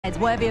It's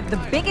worthy of the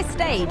biggest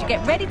stage.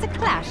 Get ready to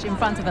clash in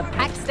front of a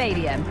packed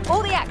stadium.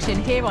 All the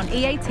action here on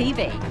EA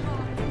TV.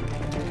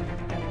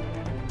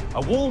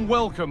 A warm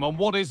welcome on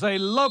what is a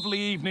lovely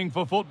evening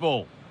for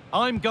football.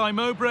 I'm Guy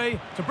Mowbray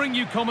to bring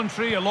you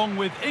commentary along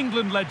with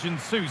England legend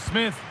Sue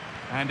Smith,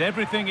 and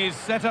everything is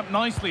set up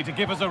nicely to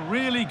give us a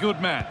really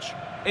good match.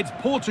 It's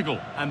Portugal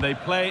and they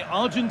play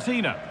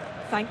Argentina.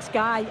 Thanks,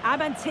 Guy.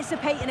 I'm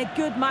anticipating a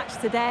good match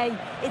today.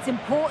 It's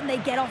important they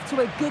get off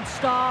to a good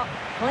start,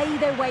 play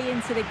their way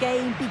into the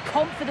game, be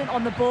confident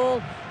on the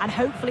ball, and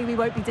hopefully we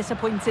won't be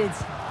disappointed.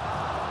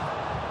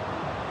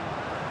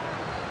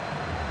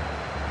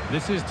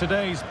 This is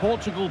today's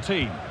Portugal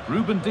team.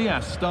 Ruben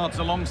Dias starts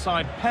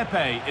alongside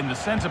Pepe in the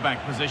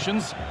centre-back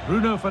positions.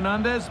 Bruno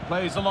Fernandes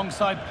plays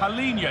alongside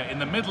Palhinha in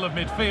the middle of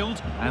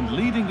midfield, and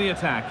leading the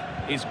attack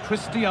is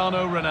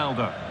Cristiano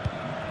Ronaldo.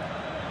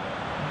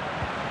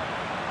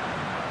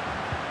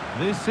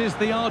 This is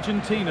the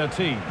Argentina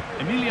team.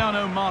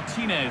 Emiliano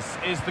Martinez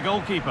is the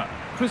goalkeeper.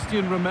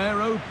 Christian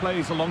Romero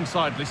plays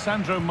alongside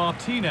Lisandro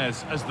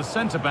Martinez as the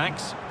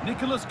centre-backs.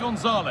 Nicolas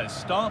Gonzalez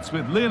starts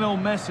with Lionel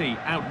Messi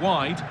out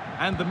wide,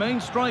 and the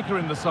main striker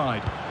in the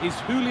side is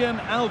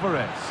Julian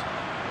Alvarez.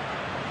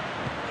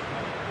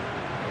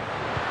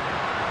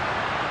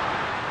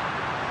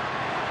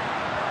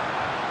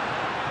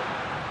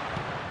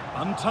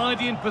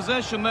 Untidy in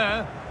possession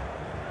there.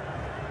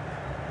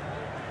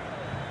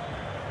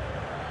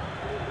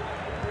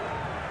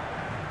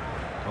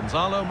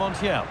 Gonzalo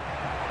Montiel.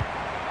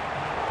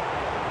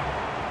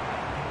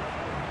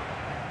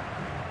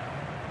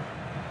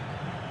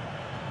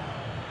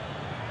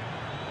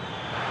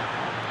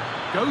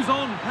 Goes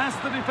on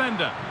past the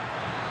defender.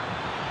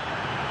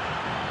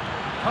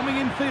 Coming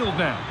in field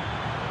now.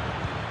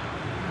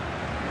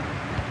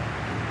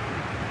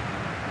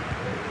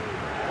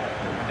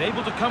 And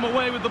able to come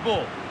away with the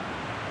ball.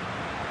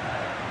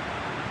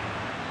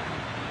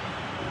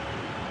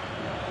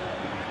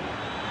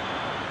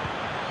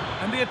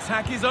 And the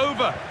attack is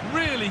over.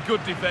 Really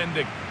good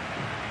defending.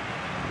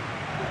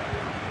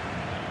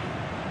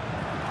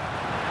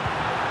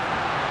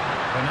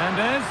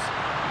 Fernandes.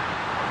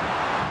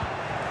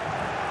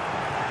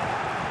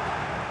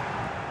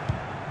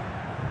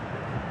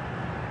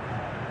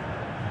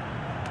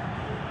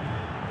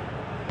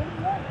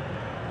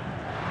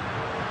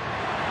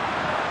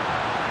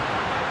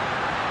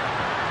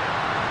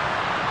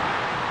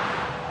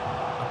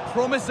 A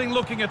promising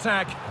looking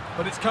attack,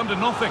 but it's come to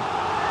nothing.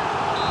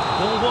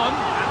 Ball won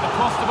at the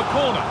cost of a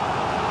corner.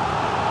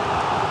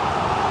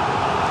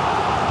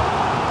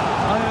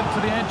 Fired to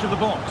the edge of the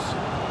box.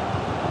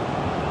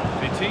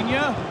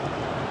 Vitinha.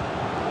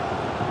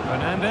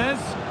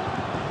 Fernandes.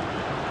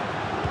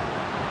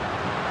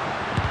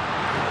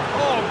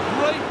 Oh,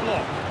 great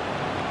block.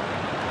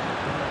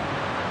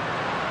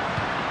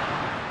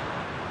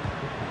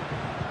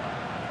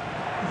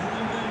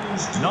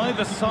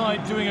 Neither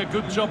side doing a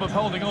good job of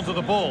holding onto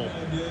the ball.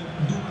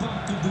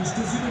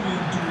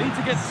 Need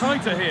to get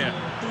tighter here.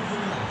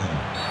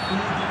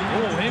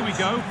 Oh, here we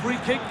go. Free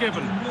kick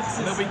given.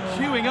 They'll be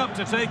queuing up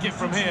to take it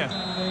from here.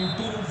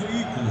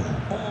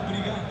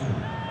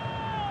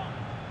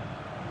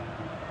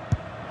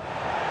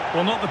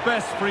 Well, not the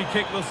best free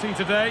kick we'll see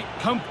today.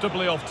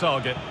 Comfortably off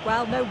target.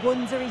 Well, no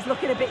wonder he's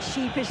looking a bit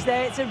sheepish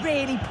there. It's a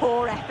really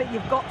poor effort,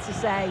 you've got to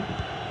say.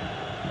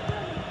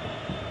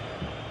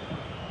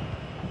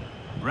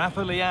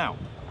 Rafa Leao.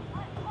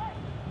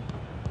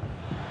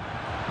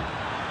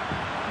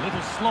 A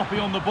little sloppy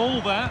on the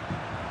ball there.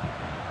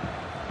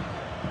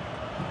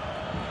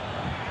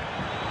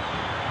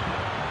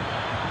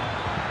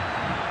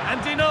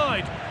 And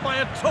denied by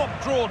a top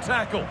draw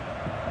tackle.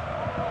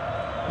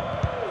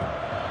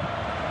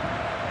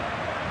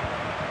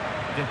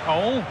 De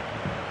Paul.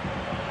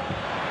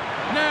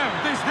 Now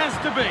this has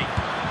to be.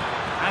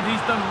 And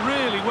he's done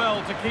really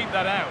well to keep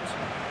that out.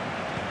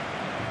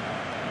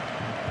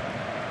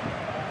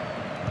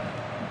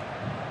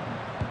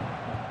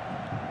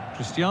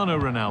 Cristiano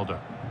Ronaldo.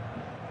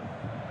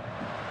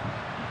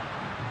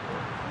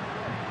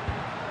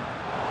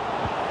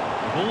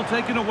 Ball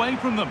taken away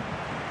from them.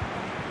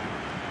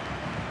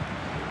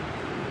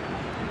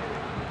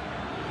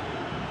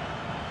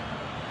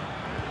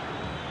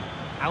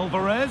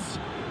 Alvarez.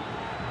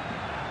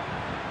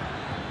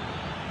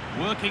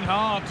 Working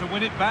hard to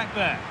win it back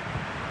there.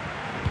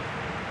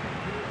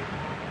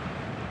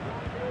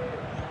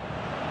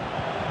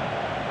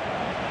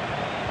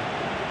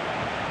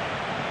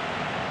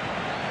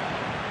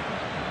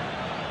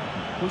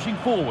 Pushing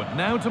forward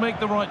now to make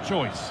the right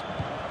choice.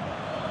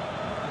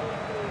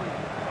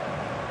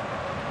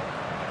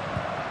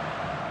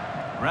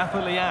 Rafa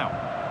Leao.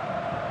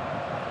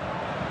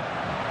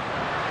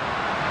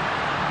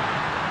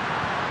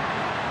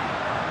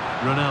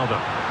 Ronaldo.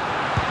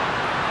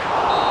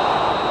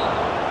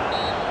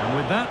 And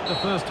with that, the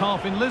first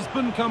half in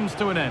Lisbon comes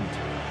to an end.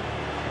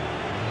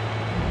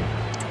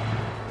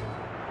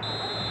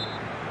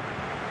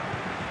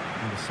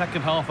 And the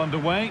second half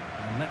underway,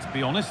 and let's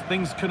be honest,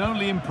 things can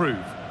only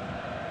improve.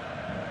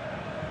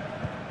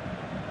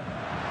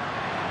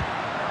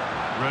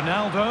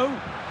 Ronaldo.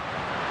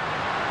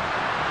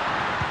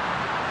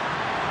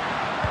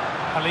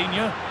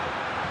 Rafinha.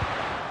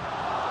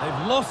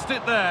 They've lost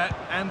it there,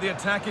 and the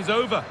attack is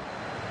over.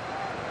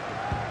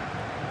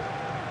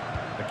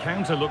 The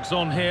counter looks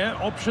on here,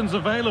 options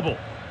available.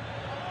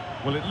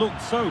 Well, it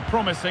looked so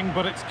promising,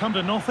 but it's come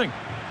to nothing.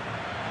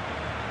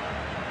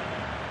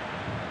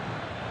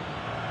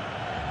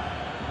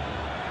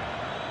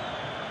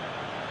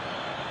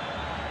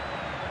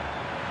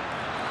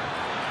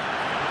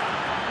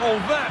 Oh,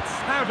 that's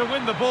how to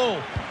win the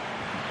ball.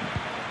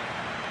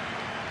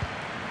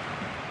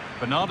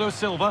 Bernardo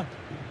Silva.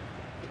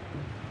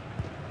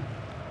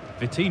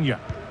 Vitinha.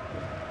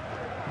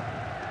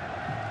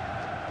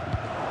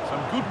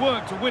 Some good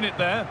work to win it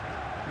there.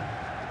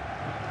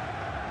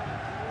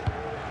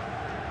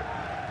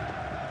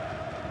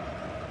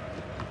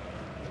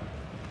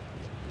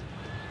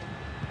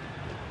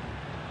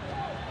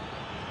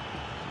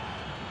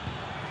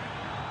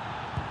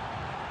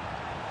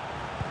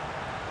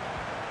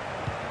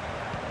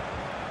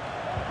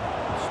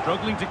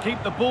 Struggling to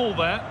keep the ball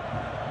there.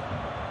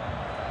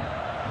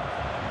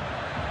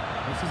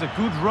 This is a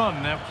good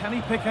run. Now, can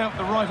he pick out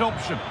the right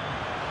option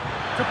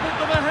to put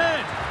them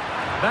ahead?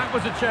 That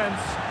was a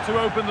chance to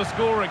open the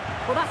scoring.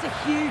 Well, that's a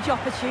huge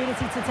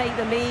opportunity to take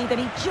the lead,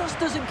 and he just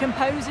doesn't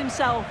compose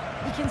himself.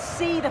 You can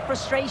see the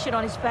frustration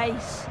on his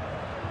face.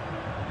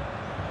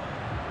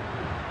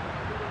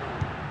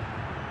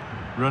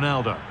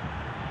 Ronaldo.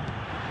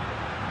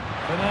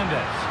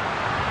 Fernandes.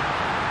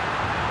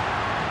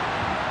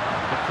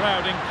 The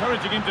crowd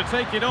encouraging him to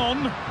take it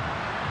on.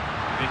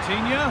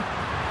 Vitinha.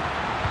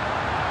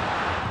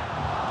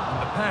 And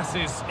the pass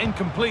is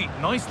incomplete.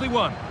 Nicely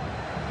won.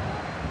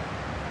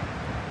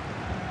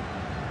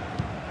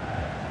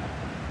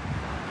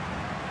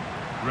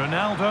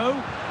 Ronaldo.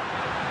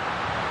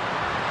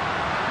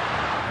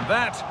 And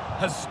that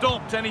has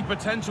stopped any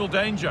potential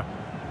danger.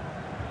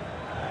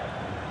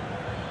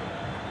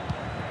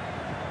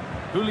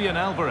 Julian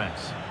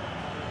Alvarez.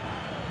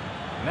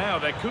 Now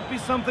there could be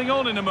something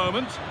on in a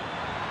moment.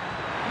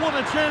 What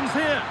a chance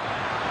here!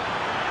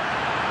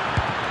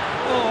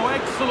 Oh,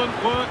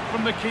 excellent work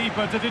from the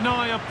keeper to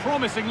deny a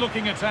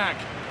promising-looking attack.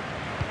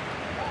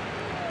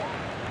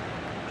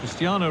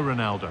 Cristiano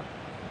Ronaldo.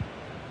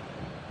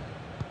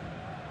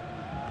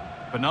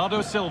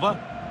 Bernardo Silva.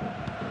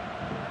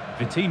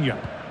 Vitinha.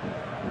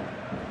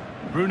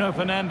 Bruno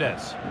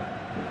Fernandes.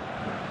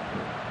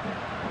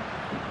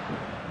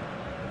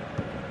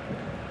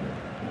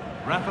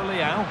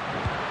 Rafinha.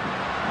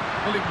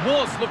 Well, it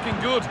was looking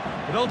good,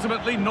 but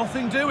ultimately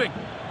nothing doing.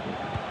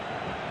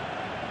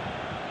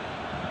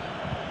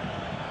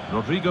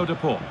 Rodrigo de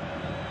Paul.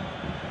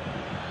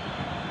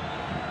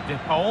 De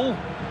Paul.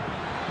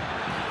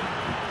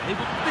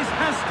 This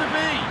has to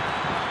be.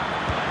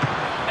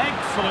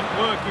 Excellent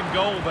work in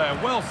goal there,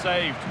 well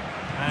saved.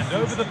 And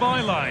over the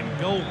byline,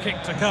 goal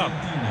kick to come.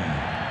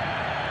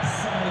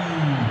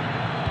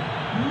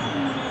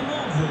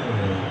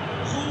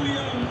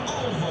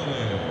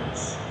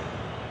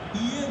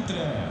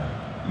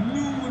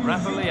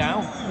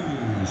 Rafinha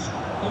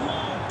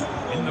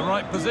in the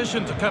right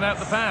position to cut out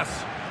the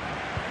pass.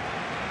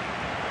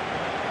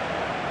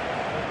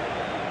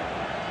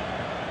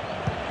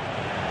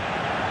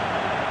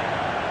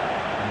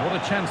 And what a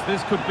chance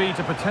this could be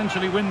to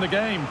potentially win the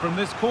game from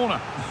this corner.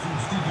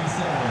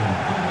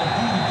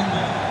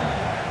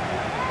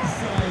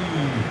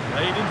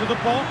 Played into the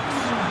box.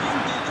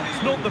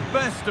 It's not the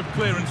best of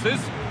clearances,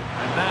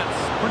 and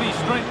that's pretty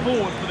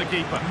straightforward for the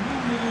keeper.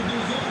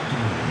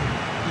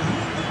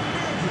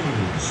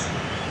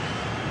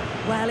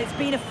 Well, it's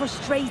been a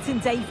frustrating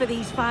day for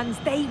these fans.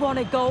 They want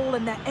a goal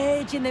and they're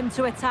urging them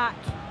to attack.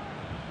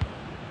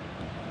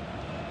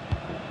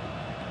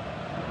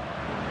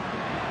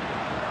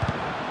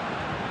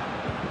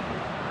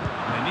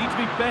 They need to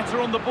be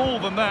better on the ball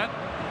than that.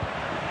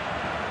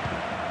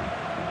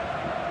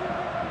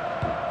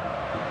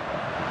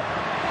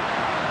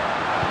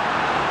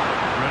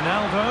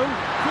 Ronaldo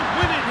could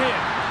win it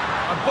here.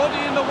 A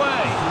body in the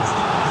way.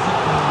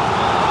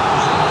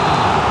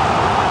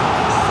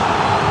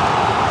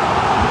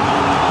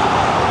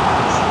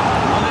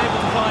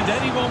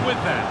 Anyone with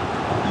that.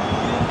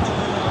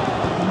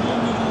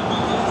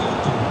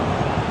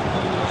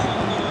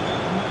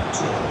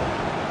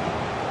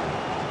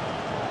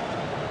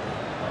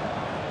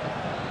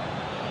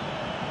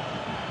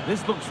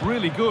 This looks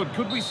really good.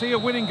 Could we see a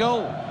winning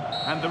goal?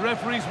 And the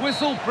referee's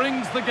whistle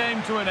brings the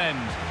game to an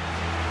end.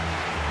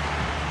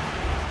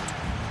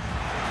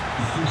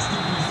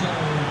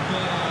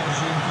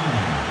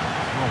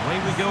 Well, away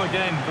we go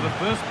again for the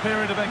first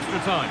period of extra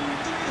time.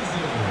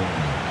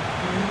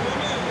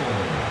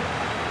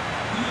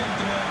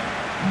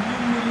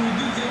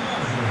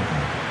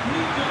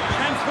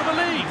 Chance for the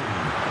lead.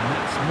 And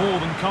that's more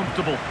than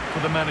comfortable for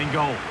the man in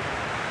goal.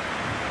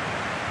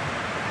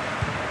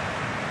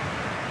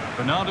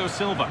 Bernardo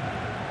Silva.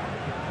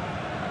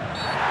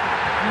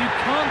 And you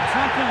can't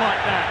tackle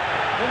like that.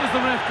 What does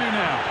the ref do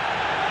now?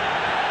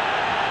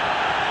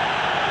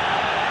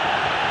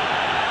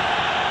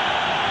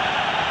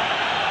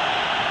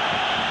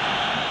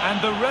 And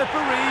the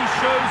referee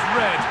shows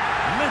red.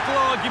 Little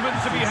argument.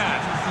 argument to be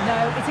had.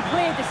 No, it's a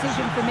clear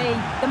decision for me.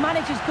 The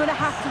manager's going to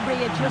have to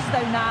readjust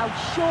though now,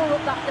 shore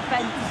up that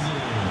defence.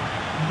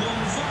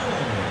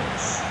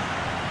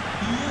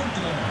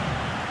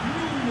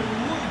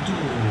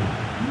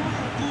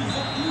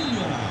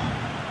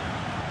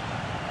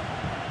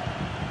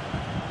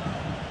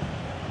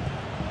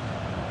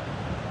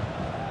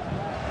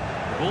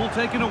 Ball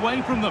taken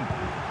away from them.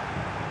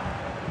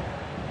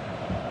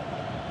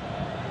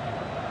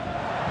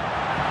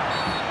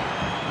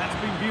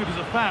 That's been viewed as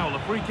a foul. A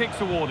free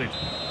kick's awarded.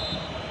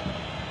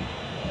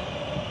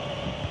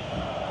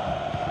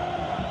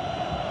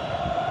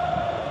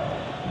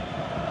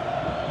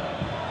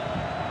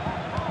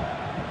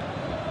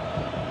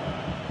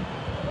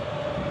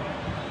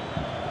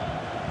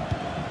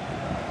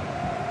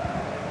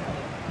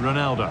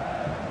 Ronaldo.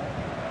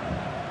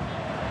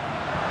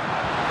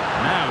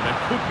 Now there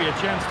could be a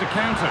chance to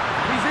counter.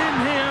 He's in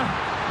here.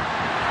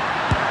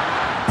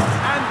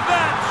 And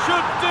that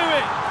should do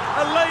it.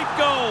 A late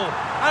goal.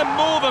 And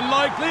more than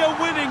likely a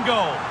winning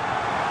goal.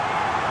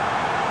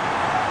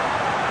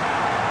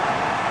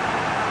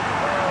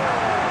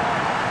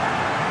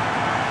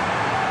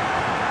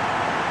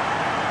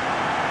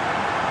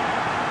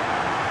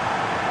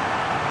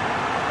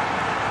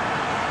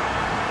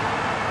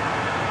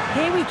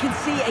 Here we can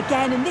see it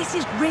again, and this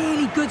is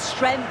really good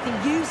strength.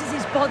 He uses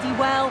his body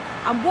well,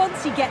 and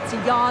once he gets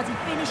a yard, he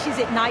finishes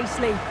it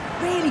nicely.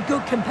 Really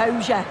good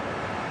composure.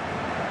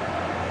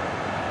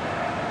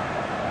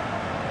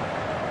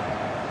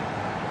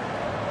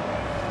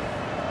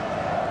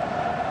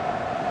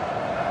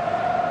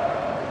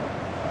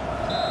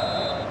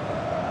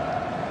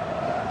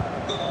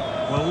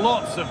 Well,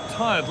 lots of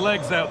tired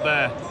legs out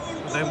there.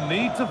 But they'll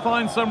need to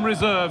find some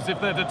reserves if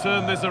they're to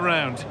turn this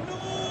around.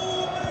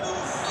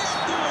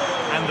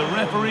 And the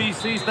referee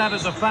sees that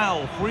as a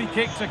foul. Free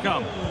kick to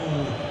come.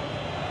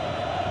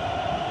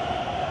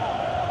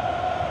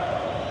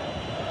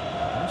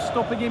 No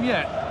stopping him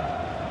yet.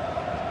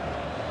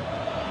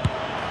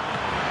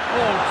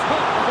 Oh,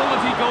 top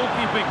quality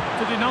goalkeeping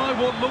to deny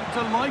what looked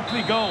a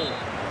likely goal.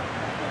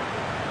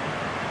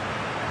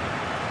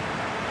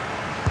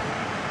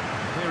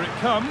 Here it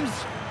comes.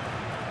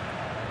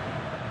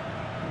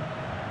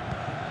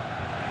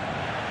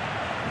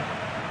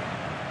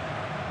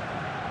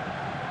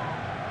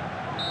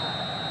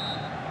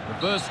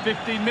 The first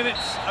 15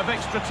 minutes of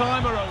extra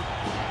time are over.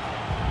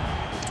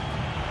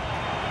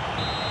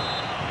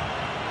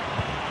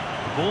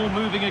 Ball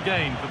moving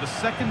again for the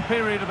second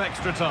period of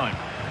extra time.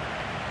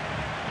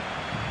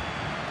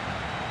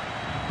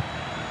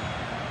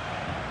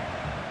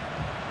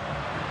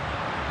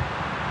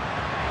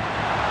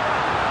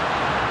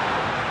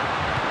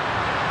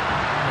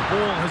 The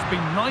ball has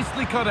been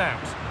nicely cut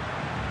out.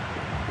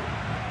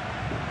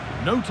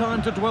 No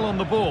time to dwell on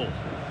the ball.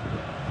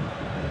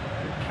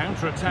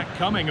 Counter-attack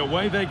coming,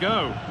 away they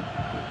go.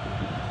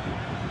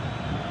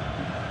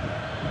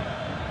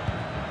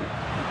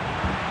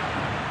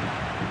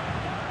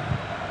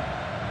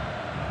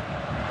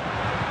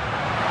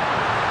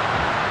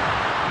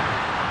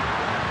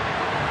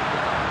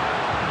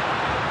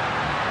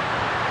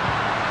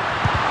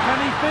 Can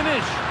he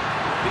finish?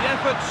 The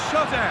effort's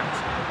shut out.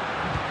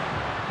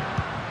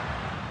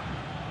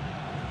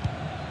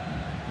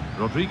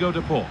 Rodrigo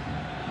de Paul.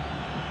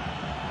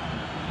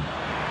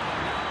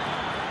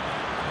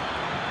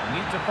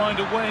 Need to find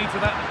a way to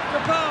that.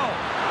 Goal!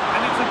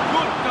 And it's a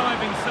good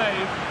diving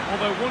save,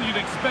 although one you'd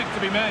expect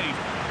to be made.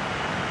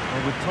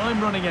 Well, with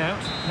time running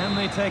out, can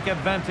they take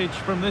advantage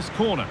from this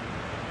corner?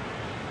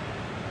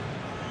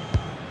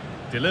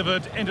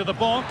 Delivered into the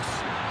box.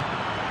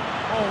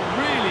 Oh,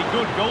 really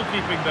good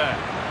goalkeeping there.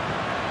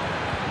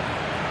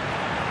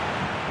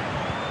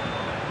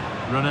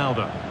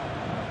 Ronaldo.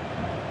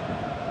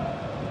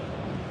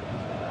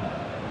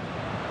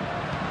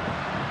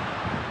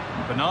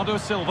 Bernardo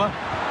Silva.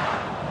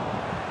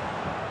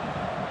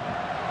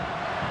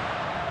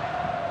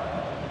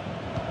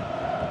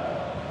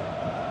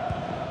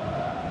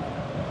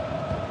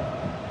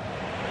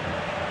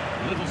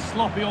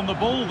 Sloppy on the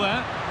ball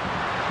there.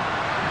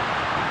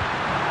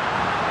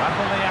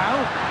 Rafael.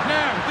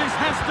 Now, this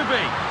has to be.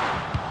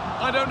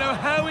 I don't know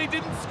how he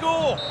didn't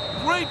score.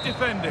 Great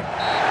defending.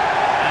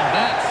 And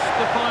that's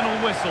the final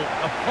whistle.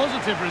 A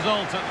positive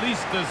result, at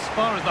least as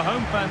far as the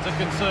home fans are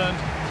concerned.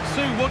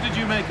 Sue, what did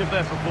you make of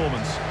their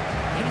performance?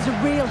 It was a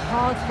real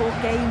hard-fought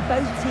game.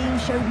 Both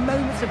teams showed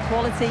moments of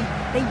quality.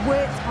 They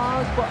worked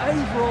hard, but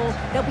overall,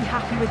 they'll be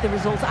happy with the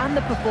result and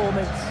the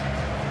performance.